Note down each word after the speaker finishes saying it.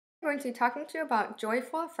going to be talking to you about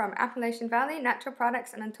Joyful from Appalachian Valley, Natural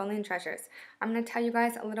Products and Anatolian Treasures. I'm going to tell you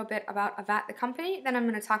guys a little bit about AVAT, the company, then I'm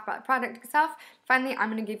going to talk about the product itself. Finally, I'm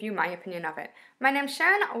going to give you my opinion of it. My name's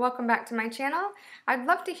Sharon, welcome back to my channel. I'd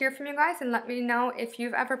love to hear from you guys and let me know if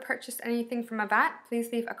you've ever purchased anything from AVAT.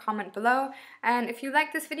 Please leave a comment below. And if you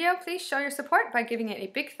like this video, please show your support by giving it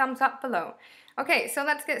a big thumbs up below. Okay, so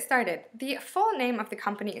let's get started. The full name of the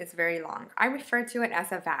company is very long. I refer to it as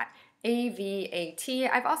AVAT. AVAT.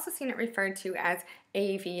 I've also seen it referred to as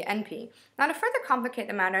AVNP. Now, to further complicate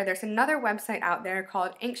the matter, there's another website out there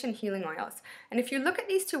called Ancient Healing Oils. And if you look at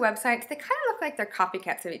these two websites, they kind of look like they're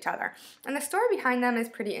copycats of each other. And the story behind them is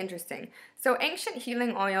pretty interesting. So Ancient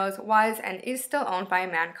Healing Oils was and is still owned by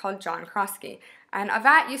a man called John Krosky. And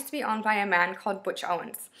AVAT used to be owned by a man called Butch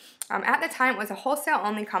Owens. At the time, it was a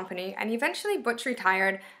wholesale-only company, and eventually Butch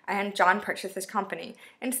retired and John purchased this company.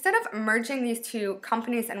 Instead of merging these two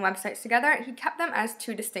companies and websites together, he kept them as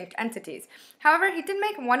two distinct entities. However, he did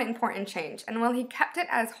make one important change, and while he kept it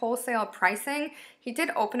as wholesale pricing, he did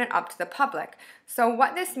open it up to the public. So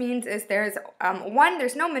what this means is there's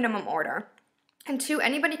no minimum order. And two,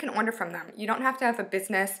 anybody can order from them. You don't have to have a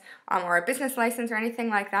business or a business license or anything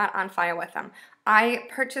like that on file with them. I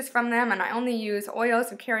purchase from them and I only use oils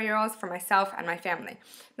and carrier oils for myself and my family.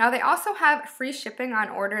 Now they also have free shipping on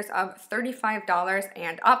orders of $35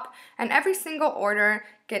 and up, and every single order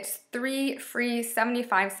gets 3 free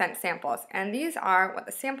 75-cent samples. And these are what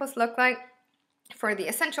the samples look like for the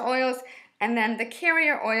essential oils, and then the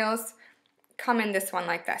carrier oils come in this one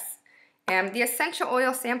like this. The essential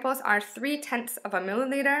oil samples are 0.3 of a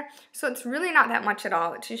milliliter, so it's really not that much at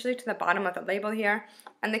all. It's usually to the bottom of the label here.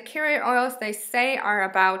 And the carrier oils, they say, are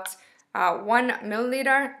about 1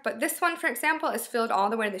 milliliter, but this one, for example, is filled all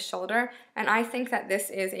the way to the shoulder, and I think that this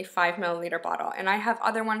is a 5 milliliter bottle. And I have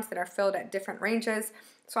other ones that are filled at different ranges,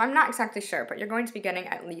 so I'm not exactly sure, but you're going to be getting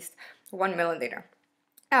at least 1 milliliter.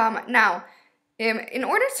 Now, in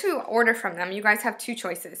order to order from them, you guys have two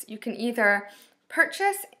choices. You can either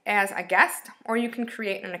purchase as a guest, or you can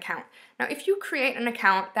create an account. Now, if you create an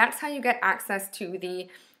account, that's how you get access to the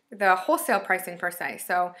wholesale pricing per se.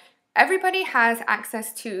 So everybody has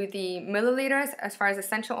access to the milliliters as far as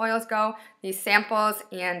essential oils go, these samples,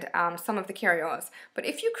 and some of the carrier oils. But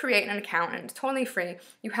if you create an account and it's totally free,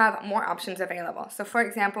 you have more options available. So for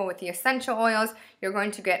example, with the essential oils, you're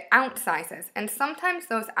going to get ounce sizes, and sometimes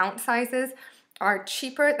those ounce sizes are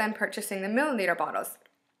cheaper than purchasing the milliliter bottles.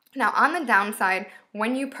 Now, on the downside,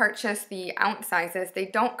 when you purchase the ounce sizes, they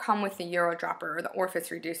don't come with the Euro dropper or the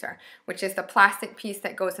orifice reducer, which is the plastic piece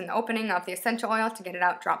that goes in the opening of the essential oil to get it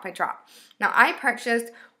out drop by drop. Now, I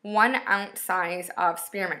purchased 1 ounce size of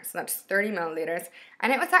spearmint, so that's 30 milliliters,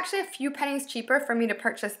 and it was actually a few pennies cheaper for me to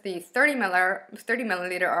purchase the 30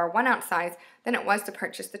 milliliter or 1 ounce size than it was to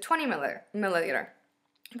purchase the 20 milliliter.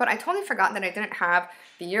 But I totally forgot that I didn't have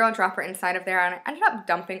the Euro dropper inside of there, and I ended up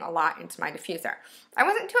dumping a lot into my diffuser. I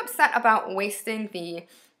wasn't too upset about wasting the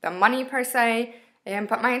money per se,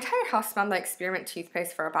 but my entire house smelled like spearmint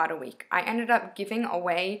toothpaste for about a week. I ended up giving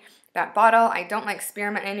away that bottle. I don't like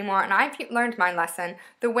spearmint anymore, and I've learned my lesson.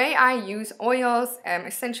 The way I use oils,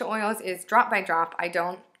 essential oils, is drop by drop. I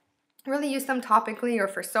don't really use them topically or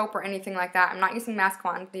for soap or anything like that. I'm not using mass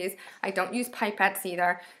quantities. I don't use pipettes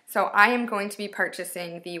either. So I am going to be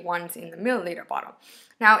purchasing the ones in the milliliter bottle.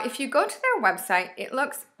 Now, if you go to their website, it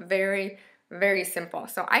looks very, very simple.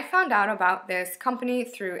 So I found out about this company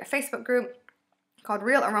through a Facebook group called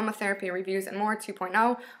Real Aromatherapy Reviews and More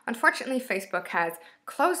 2.0. Unfortunately, Facebook has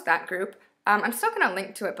closed that group. I'm still going to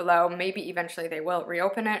link to it below. Maybe eventually they will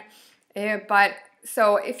reopen it.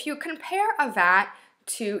 So if you compare AVAT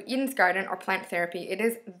to Eden's Garden or plant therapy, it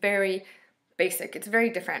is very basic. It's very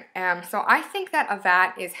different. So I think that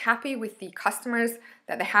AVAT is happy with the customers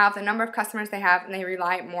that they have, the number of customers they have, and they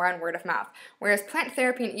rely more on word of mouth. Whereas plant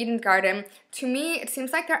therapy and Eden's Garden, to me, it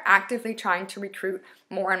seems like they're actively trying to recruit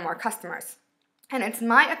more and more customers. And it's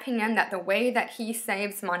my opinion that the way that he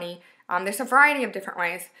saves money, there's a variety of different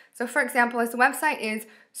ways. So for example, his website is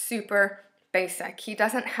super basic. He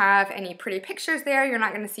doesn't have any pretty pictures there. You're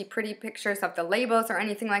not going to see pretty pictures of the labels or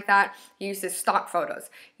anything like that. He uses stock photos.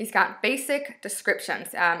 He's got basic descriptions.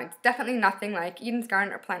 It's definitely nothing like Eden's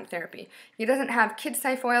Garden or plant therapy. He doesn't have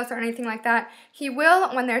kid-safe oils or anything like that. He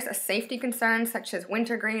will when there's a safety concern such as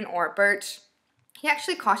wintergreen or birch. He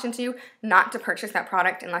actually cautions you not to purchase that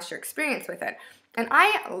product unless you're experienced with it. And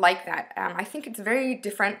I like that. I think it's very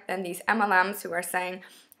different than these MLMs who are saying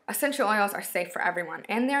essential oils are safe for everyone,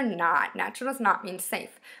 and they're not. Natural does not mean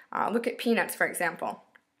safe. Look at peanuts, for example.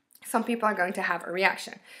 Some people are going to have a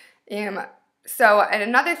reaction. So, and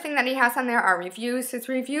another thing that he has on there are reviews. His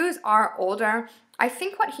reviews are older. I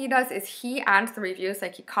think what he does is he adds the reviews,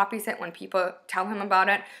 like he copies it when people tell him about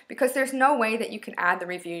it, because there's no way that you can add the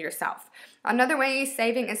review yourself. Another way he's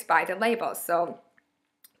saving is by the labels. So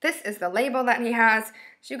this is the label that he has.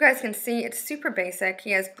 As you guys can see, it's super basic.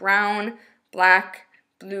 He has brown, black,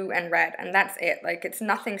 blue, and red, and that's it. Like, it's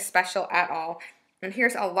nothing special at all. And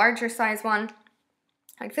here's a larger size one,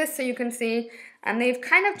 like this, so you can see. And they've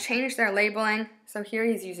kind of changed their labeling. So here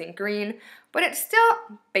he's using green, but it's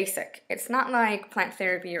still basic. It's not like Plant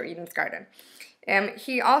Therapy or Eden's Garden.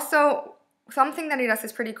 He also, something that he does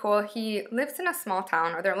is pretty cool. He lives in a small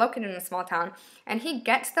town, or they're located in a small town, and he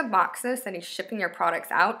gets the boxes that he's shipping your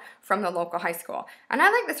products out from the local high school. And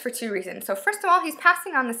I like this for two reasons. So first of all, he's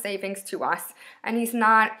passing on the savings to us, and he's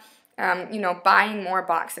not buying more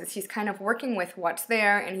boxes. He's kind of working with what's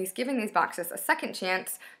there, and he's giving these boxes a second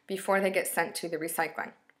chance before they get sent to the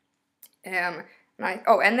recycling.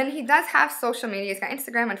 And then he does have social media. He's got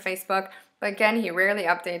Instagram and Facebook, but again, he rarely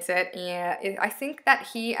updates it. And I think that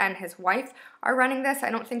he and his wife are running this.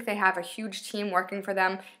 I don't think they have a huge team working for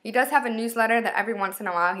them. He does have a newsletter that every once in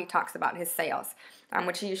a while he talks about his sales,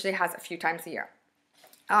 which he usually has a few times a year.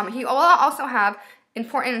 He will also have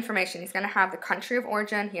important information. He's going to have the country of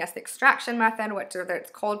origin. He has the extraction method, whether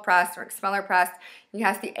it's cold pressed or expeller pressed. He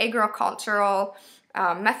has the agricultural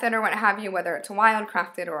method or what have you, whether it's wild,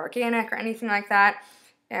 crafted, or organic, or anything like that.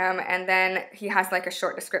 And then he has like a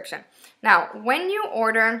short description. Now, when you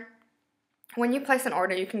place an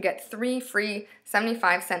order, you can get 3 free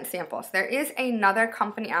 75-cent samples. There is another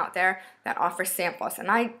company out there that offers samples, and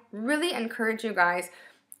I really encourage you guys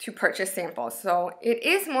to purchase samples. So it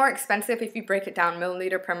is more expensive if you break it down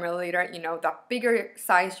milliliter per milliliter. The bigger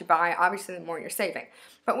size you buy, obviously the more you're saving.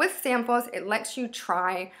 But with samples, it lets you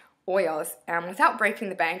try oils without breaking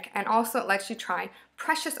the bank, and also it lets you try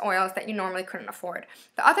precious oils that you normally couldn't afford.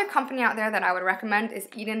 The other company out there that I would recommend is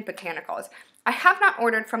Eden Botanicals. I have not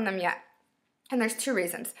ordered from them yet, and there's 2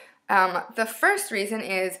 reasons. The first reason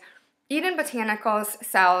is Eden Botanicals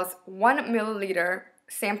sells 1 milliliter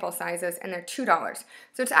sample sizes, and they're $2.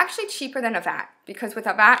 So it's actually cheaper than AVAT, because with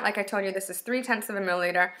AVAT, like I told you, this is 0.3 of a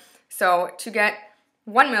milliliter. So to get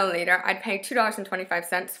 1 milliliter, I'd pay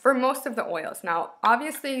 $2.25 for most of the oils. Now,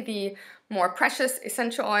 obviously, the more precious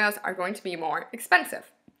essential oils are going to be more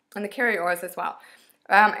expensive, and the carrier oils as well.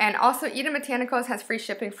 And also, Eden Botanicals has free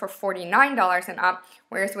shipping for $49 and up,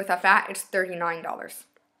 whereas with AVAT, it's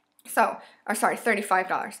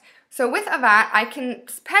 $35. So with AVAT, I can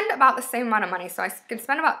spend about the same amount of money. So I can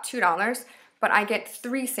spend about $2, but I get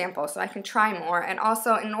 3 samples, so I can try more. And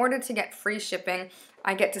also, in order to get free shipping,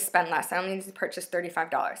 I get to spend less. I only need to purchase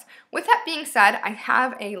 $35. With that being said, I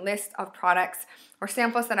have a list of products or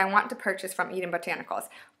samples that I want to purchase from Eden Botanicals.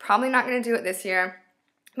 Probably not going to do it this year.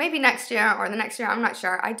 Maybe next year or the next year, I'm not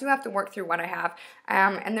sure. I do have to work through what I have.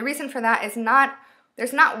 And the reason for that is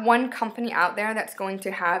there's not one company out there that's going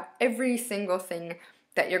to have every single thing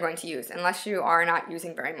that you're going to use, unless you are not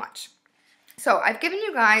using very much. So I've given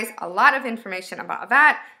you guys a lot of information about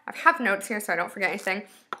AVAT. I have notes here so I don't forget anything.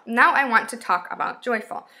 Now I want to talk about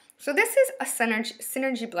Joyful. So this is a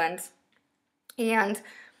synergy blend. And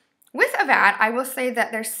with AVAT, I will say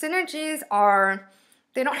that their synergies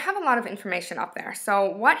they don't have a lot of information up there. So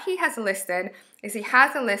what he has listed is he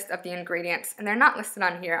has a list of the ingredients, and they're not listed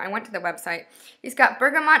on here. I went to the website. He's got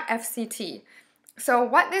bergamot FCT. So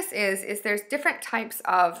what this is there's different types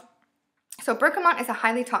of, so bergamot is a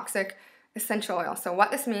highly toxic essential oil. So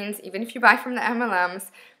what this means, even if you buy from the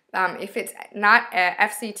MLMs, if it's not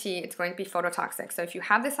FCT, it's going to be phototoxic. So if you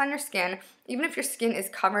have this on your skin, even if your skin is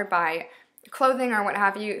covered by clothing or what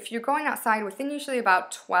have you, if you're going outside within usually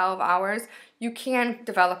about 12 hours, you can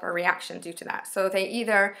develop a reaction due to that. So they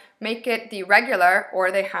either make it the regular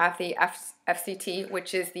or they have the FCT,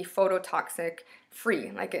 which is the phototoxic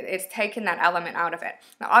free. Like it's taken that element out of it.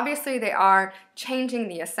 Now obviously they are changing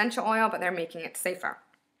the essential oil, but they're making it safer.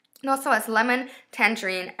 It also has lemon,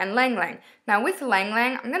 tangerine, and Ylang Ylang. Now with Ylang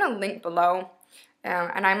Ylang, I'm going to link below,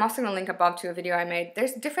 and I'm also going to link above to a video I made.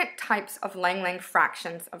 There's different types of Ylang Ylang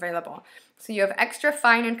fractions available. So you have extra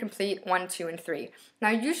fine and complete 1, 2, and 3. Now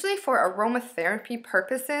usually for aromatherapy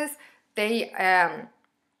purposes, they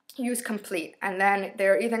use complete, and then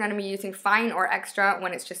they're either going to be using fine or extra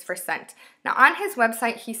when it's just for scent. Now on his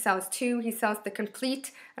website he sells 2. He sells the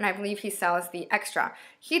complete, and I believe he sells the extra.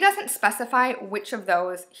 He doesn't specify which of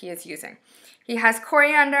those he is using. He has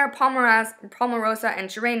coriander, palmarosa, and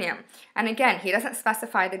geranium. And again, he doesn't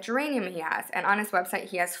specify the geranium he has. And on his website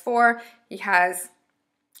he has 4. He has,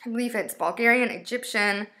 I believe it's Bulgarian,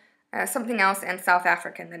 Egyptian, something else, and South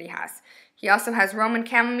African that he has. He also has Roman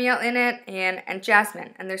chamomile in it and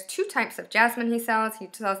jasmine. And there's 2 types of jasmine he sells. He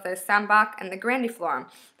sells the Sambac and the Grandiflorum.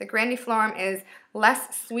 The Grandiflorum is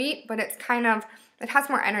less sweet, but it's it has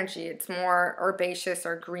more energy. It's more herbaceous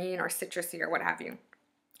or green or citrusy or what have you.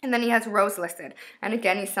 And then he has rose listed. And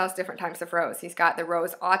again, he sells different types of rose. He's got the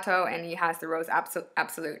rose Otto and he has the rose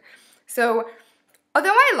Absolute. So although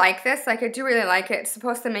I like this, I do really like it. It's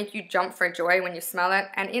supposed to make you jump for joy when you smell it.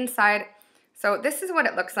 And inside, so this is what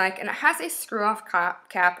it looks like. And it has a screw-off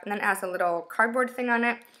cap, and then it has a little cardboard thing on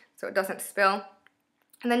it so it doesn't spill.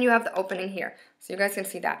 And then you have the opening here, so you guys can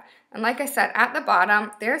see that. And like I said, at the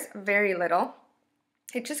bottom, there's very little.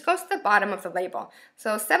 It just goes to the bottom of the label.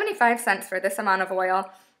 So 75 cents for this amount of oil.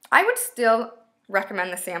 I would still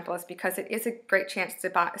recommend the samples because it is a great chance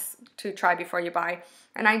to try before you buy.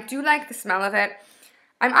 And I do like the smell of it.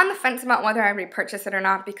 I'm on the fence about whether I repurchase it or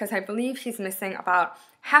not because I believe he's missing about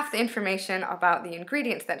half the information about the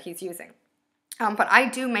ingredients that he's using. But I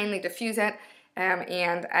do mainly diffuse it,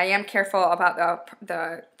 and I am careful about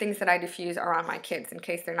the things that I diffuse around my kids in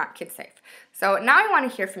case they're not kid safe. So now I want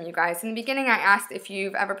to hear from you guys. In the beginning I asked if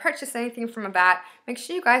you've ever purchased anything from AVAT. Make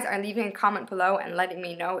sure you guys are leaving a comment below and letting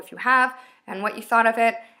me know if you have and what you thought of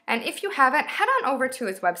it. And if you haven't, head on over to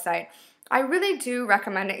his website. I really do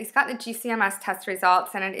recommend it. He's got the GCMS test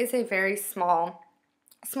results, and it is a very small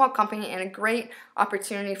company and a great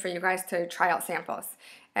opportunity for you guys to try out samples.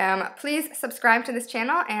 Please subscribe to this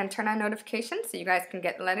channel and turn on notifications so you guys can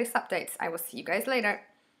get the latest updates. I will see you guys later.